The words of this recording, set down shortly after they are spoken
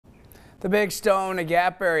The Big Stone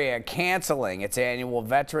Gap area canceling its annual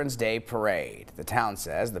Veterans Day Parade. The town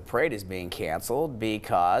says the parade is being canceled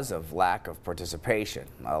because of lack of participation.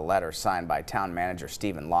 A letter signed by town manager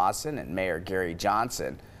Stephen Lawson and Mayor Gary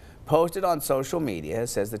Johnson posted on social media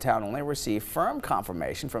says the town only received firm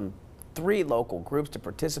confirmation from 3 local groups to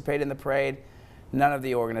participate in the parade. None of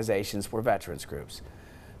the organizations were veterans groups.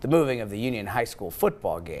 The moving of the Union High School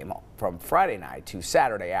football game from Friday night to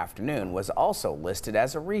Saturday afternoon was also listed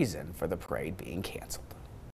as a reason for the parade being canceled.